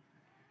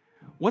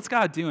 What's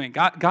God doing?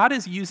 God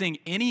is using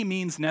any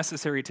means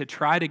necessary to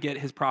try to get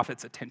his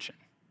prophet's attention.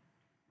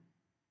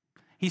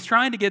 He's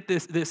trying to get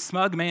this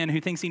smug man who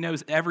thinks he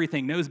knows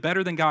everything, knows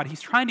better than God.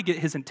 He's trying to get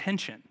his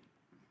attention.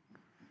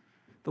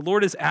 The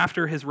Lord is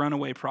after his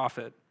runaway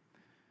prophet.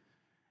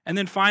 And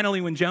then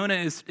finally, when Jonah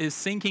is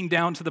sinking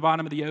down to the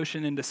bottom of the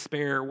ocean in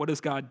despair, what does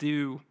God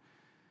do?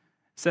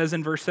 It says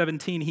in verse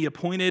 17, he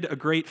appointed a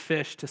great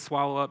fish to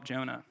swallow up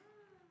Jonah.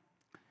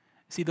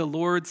 See, the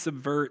Lord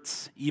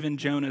subverts even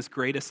Jonah's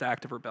greatest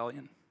act of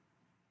rebellion.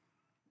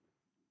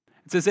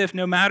 It's as if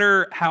no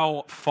matter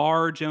how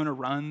far Jonah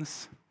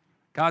runs,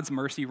 God's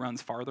mercy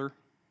runs farther.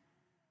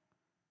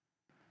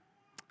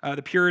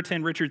 The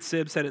Puritan Richard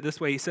Sibb said it this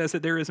way. He says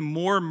that there is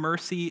more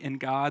mercy in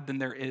God than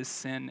there is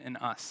sin in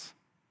us.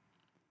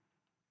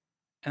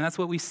 And that's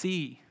what we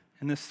see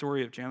in this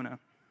story of Jonah.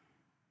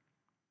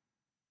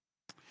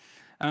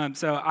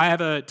 So I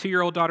have a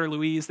 2-year-old daughter,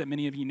 Louise, that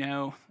many of you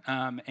know,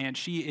 and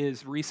she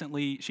has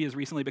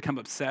recently become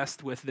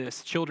obsessed with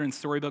this children's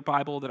storybook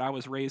Bible that I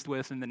was raised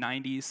with in the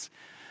 90s.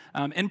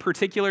 In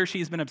particular,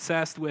 she's been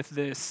obsessed with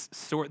the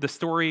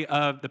story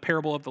of the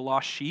parable of the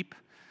lost sheep,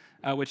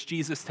 which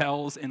Jesus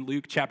tells in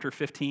Luke chapter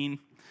 15.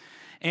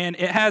 And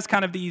it has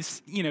kind of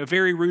these,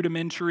 very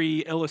rudimentary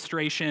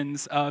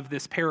illustrations of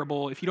this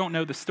parable. If you don't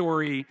know the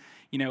story,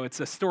 it's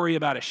a story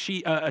about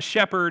a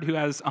shepherd who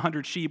has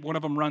 100 sheep. One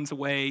of them runs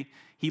away.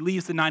 He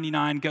leaves the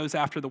 99, goes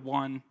after the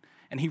one,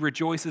 and he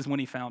rejoices when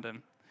he found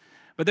him.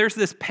 But there's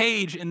this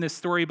page in this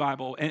story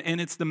Bible,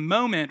 and it's the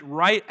moment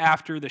right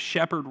after the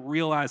shepherd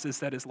realizes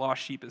that his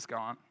lost sheep is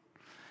gone.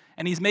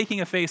 And he's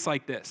making a face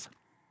like this.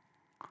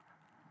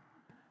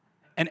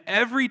 And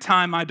every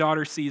time my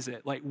daughter sees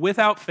it,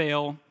 without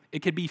fail,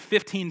 it could be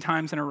 15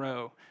 times in a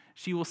row,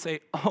 she will say,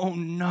 "Oh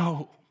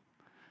no,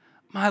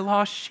 my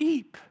lost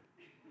sheep."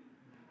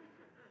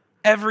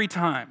 Every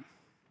time.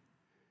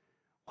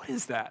 What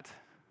is that?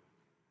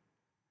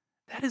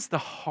 That is the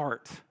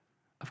heart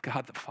of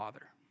God the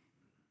Father.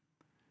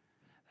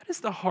 That is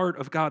the heart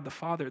of God the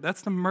Father.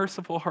 That's the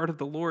merciful heart of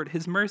the Lord.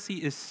 His mercy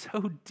is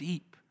so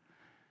deep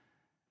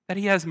that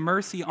he has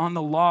mercy on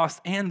the lost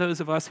and those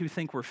of us who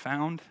think we're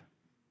found.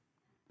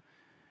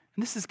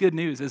 And this is good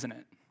news, isn't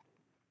it?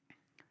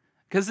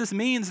 Because this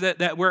means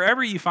that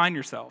wherever you find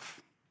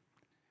yourself,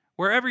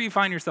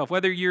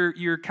 whether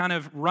you're kind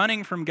of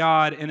running from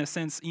God in a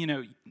sense,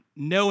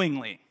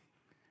 knowingly,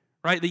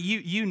 right? That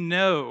you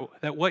know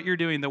that what you're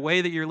doing, the way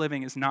that you're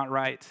living is not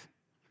right.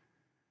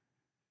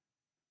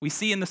 We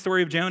see in the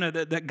story of Jonah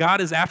that God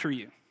is after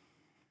you.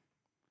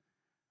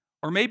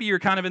 Or maybe you're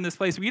kind of in this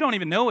place where you don't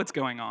even know what's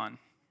going on.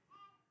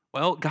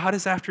 Well, God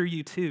is after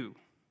you too.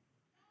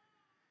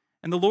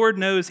 And the Lord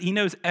knows, he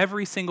knows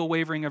every single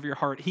wavering of your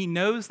heart. He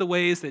knows the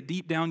ways that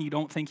deep down you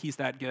don't think he's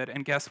that good.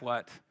 And guess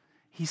what?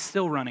 He's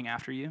still running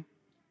after you.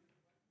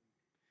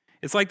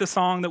 It's like the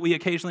song that we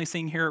occasionally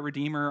sing here at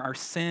Redeemer, our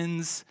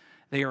sins,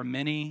 they are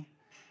many.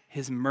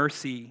 His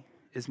mercy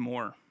is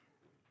more.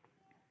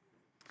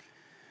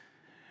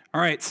 All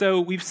right, so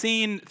we've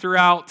seen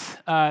throughout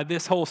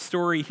this whole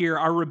story here,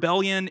 our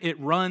rebellion, it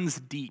runs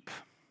deep.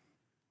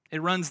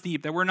 It runs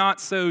deep, that we're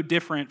not so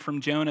different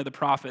from Jonah the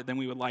prophet than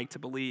we would like to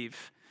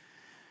believe.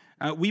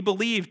 We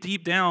believe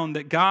deep down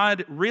that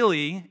God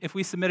really, if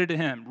we submitted to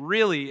him,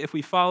 really, if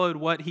we followed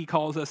what he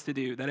calls us to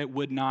do, that it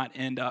would not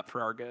end up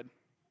for our good.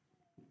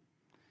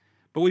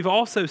 But we've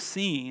also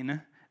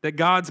seen that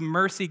God's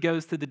mercy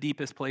goes to the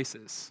deepest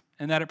places,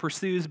 and that it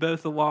pursues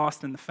both the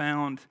lost and the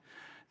found,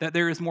 that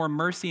there is more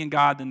mercy in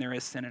God than there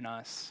is sin in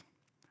us.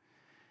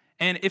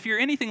 And if you're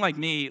anything like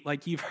me,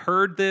 like you've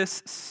heard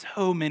this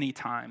so many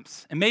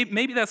times, and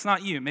maybe that's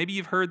not you. Maybe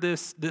you've heard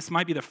this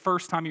might be the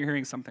first time you're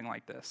hearing something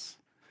like this.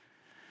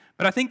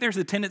 But I think there's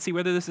a tendency,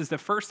 whether this is the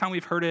first time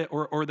we've heard it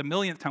or the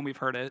millionth time we've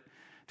heard it,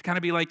 to kind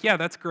of be like, yeah,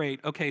 that's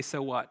great. Okay,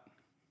 so what?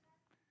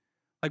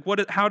 Like,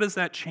 how does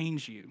that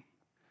change you?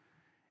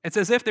 It's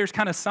as if there's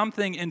kind of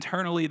something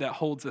internally that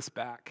holds us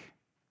back.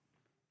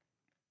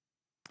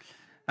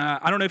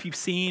 I don't know if you've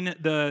seen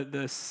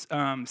the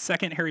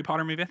second Harry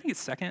Potter movie. I think it's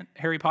second,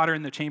 Harry Potter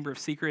and the Chamber of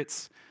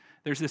Secrets.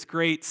 There's this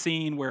great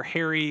scene where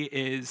Harry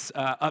is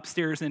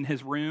upstairs in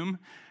his room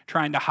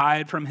trying to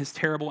hide from his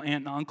terrible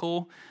aunt and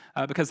uncle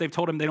because they've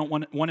told him they don't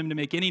want him to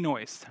make any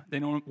noise. They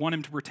don't want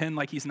him to pretend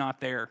like he's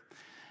not there.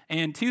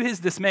 And to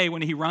his dismay,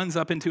 when he runs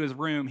up into his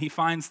room, he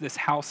finds this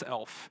house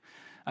elf,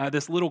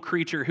 this little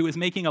creature who is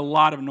making a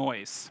lot of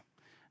noise.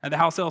 The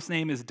house elf's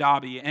name is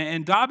Dobby,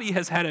 and Dobby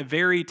has had a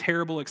very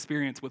terrible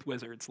experience with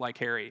wizards like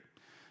Harry.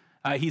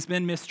 He's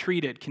been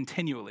mistreated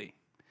continually.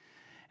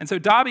 And so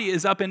Dobby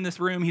is up in this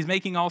room, he's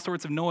making all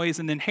sorts of noise,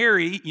 and then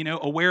Harry,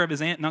 aware of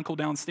his aunt and uncle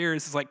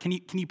downstairs, is like, can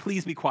you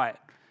please be quiet?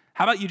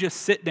 How about you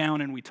just sit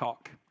down and we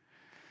talk?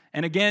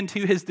 And again,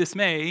 to his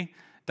dismay,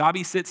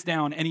 Dobby sits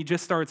down and he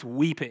just starts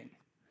weeping.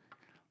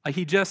 Like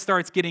he just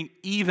starts getting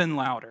even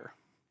louder.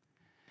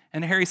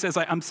 And Harry says,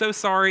 I'm so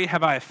sorry,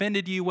 have I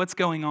offended you? What's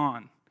going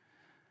on?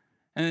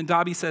 And then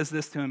Dobby says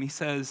this to him. He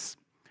says,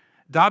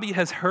 Dobby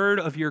has heard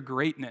of your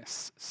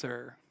greatness,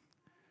 sir,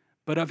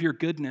 but of your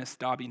goodness,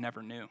 Dobby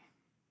never knew.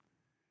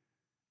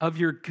 Of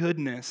your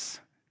goodness,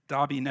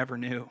 Dobby never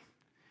knew.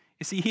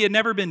 You see, he had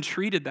never been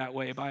treated that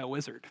way by a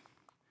wizard.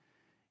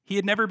 He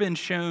had never been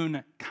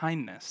shown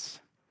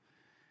kindness.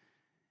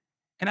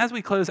 And as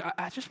we close,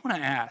 I just want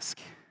to ask,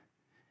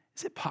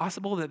 is it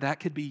possible that that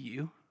could be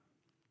you?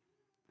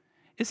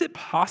 Is it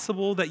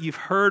possible that you've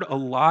heard a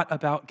lot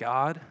about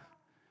God,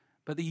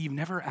 but that you've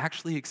never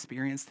actually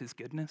experienced his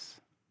goodness?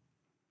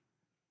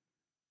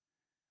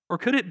 Or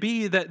could it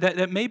be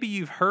that maybe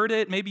you've heard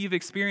it, maybe you've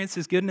experienced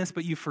his goodness,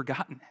 but you've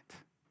forgotten it?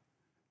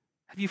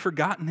 Have you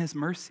forgotten his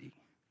mercy?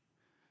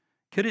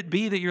 Could it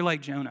be that you're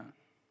like Jonah?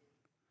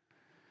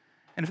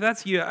 And if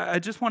that's you, I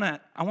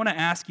want to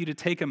ask you to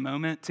take a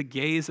moment to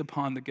gaze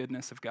upon the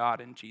goodness of God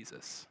in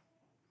Jesus.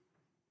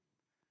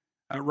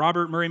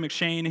 Robert Murray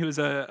McShane, who is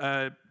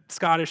a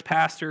Scottish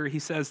pastor, he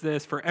says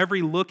this: for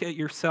every look at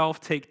yourself,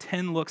 take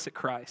 10 looks at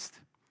Christ.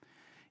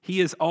 He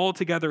is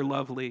altogether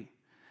lovely,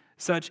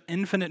 such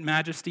infinite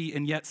majesty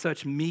and yet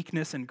such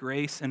meekness and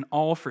grace, and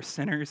all for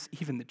sinners,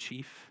 even the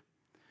chief.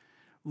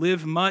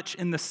 Live much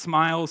in the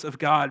smiles of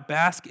God,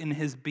 bask in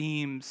his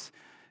beams,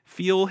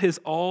 feel his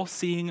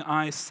all-seeing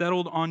eyes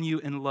settled on you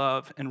in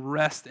love, and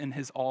rest in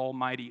his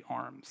almighty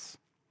arms.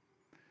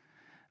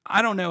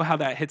 I don't know how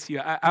that hits you.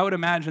 I would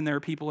imagine there are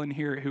people in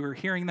here who are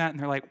hearing that and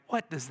they're like,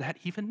 what does that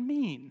even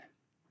mean?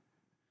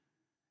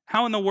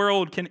 How in the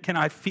world can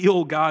I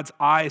feel God's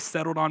eyes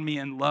settled on me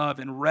in love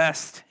and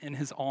rest in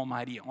his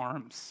almighty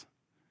arms?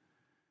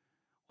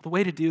 Well, the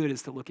way to do it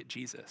is to look at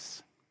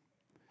Jesus.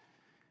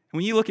 And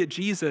when you look at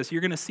Jesus,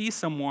 you're going to see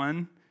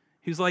someone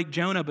who's like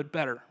Jonah, but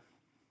better.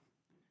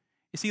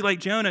 You see, like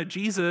Jonah,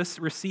 Jesus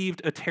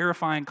received a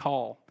terrifying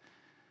call.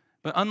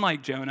 But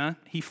unlike Jonah,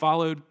 he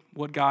followed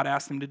what God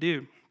asked him to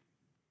do.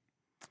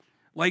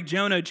 Like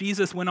Jonah,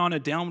 Jesus went on a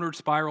downward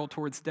spiral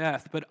towards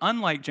death. But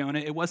unlike Jonah,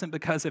 it wasn't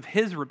because of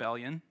his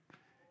rebellion.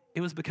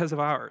 It was because of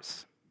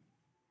ours.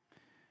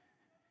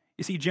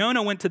 You see,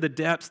 Jonah went to the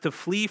depths to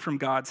flee from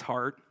God's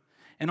heart.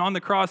 And on the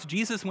cross,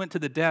 Jesus went to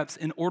the depths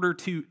in order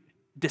to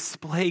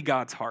display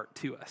God's heart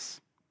to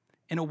us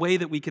in a way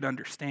that we could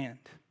understand.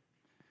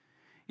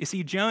 You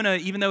see, Jonah,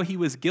 even though he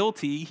was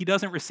guilty, he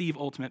doesn't receive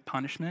ultimate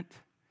punishment.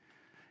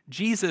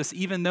 Jesus,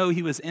 even though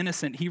he was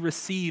innocent, he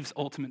receives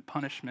ultimate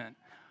punishment.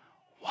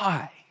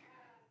 Why?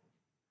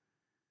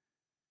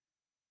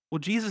 Well,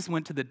 Jesus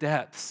went to the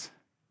depths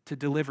to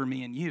deliver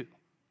me and you.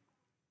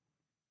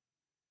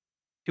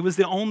 It was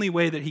the only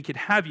way that he could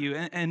have you.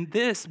 And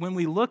this, when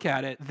we look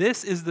at it,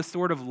 this is the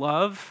sort of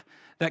love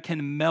that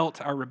can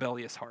melt our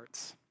rebellious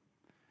hearts.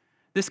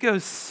 This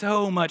goes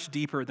so much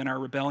deeper than our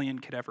rebellion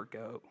could ever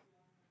go.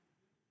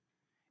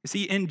 You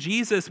see, in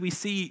Jesus, we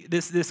see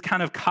this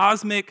kind of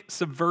cosmic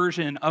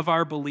subversion of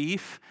our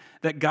belief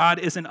that God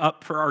isn't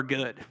up for our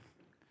good.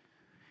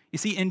 You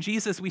see, in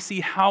Jesus, we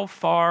see how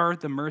far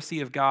the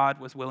mercy of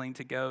God was willing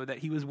to go, that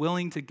he was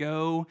willing to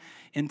go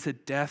into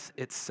death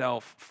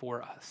itself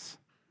for us.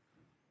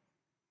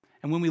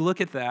 And when we look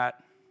at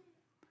that,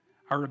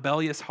 our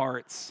rebellious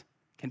hearts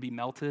can be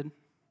melted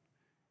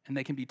and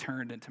they can be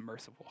turned into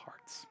merciful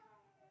hearts.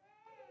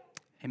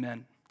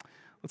 Amen.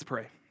 Let's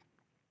pray.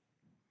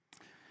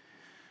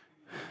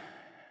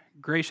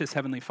 Gracious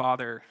Heavenly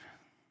Father,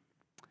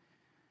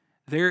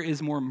 there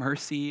is more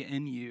mercy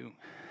in you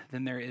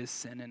than there is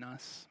sin in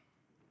us.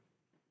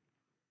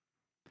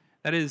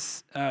 That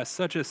is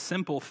such a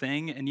simple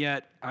thing, and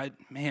yet,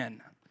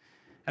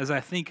 as I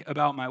think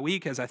about my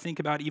week, as I think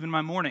about even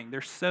my morning,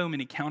 there's so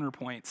many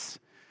counterpoints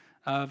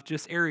of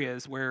just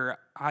areas where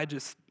I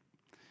just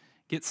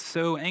get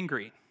so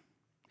angry.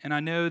 And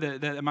I know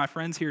that my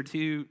friends here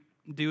too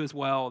do as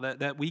well,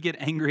 that we get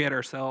angry at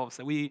ourselves,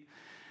 that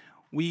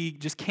we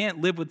just can't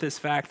live with this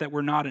fact that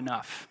we're not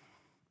enough.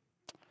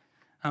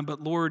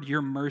 But Lord,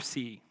 your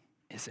mercy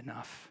is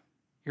enough.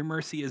 Your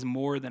mercy is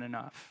more than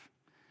enough.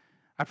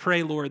 I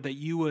pray, Lord, that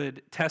you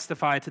would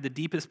testify to the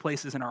deepest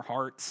places in our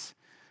hearts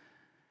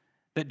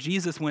that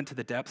Jesus went to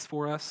the depths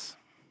for us,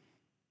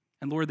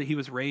 and Lord, that he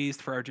was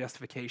raised for our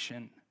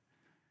justification.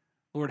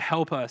 Lord,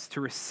 help us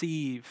to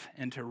receive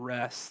and to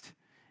rest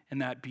in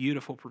that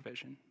beautiful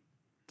provision.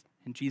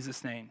 In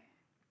Jesus' name,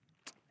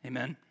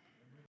 amen.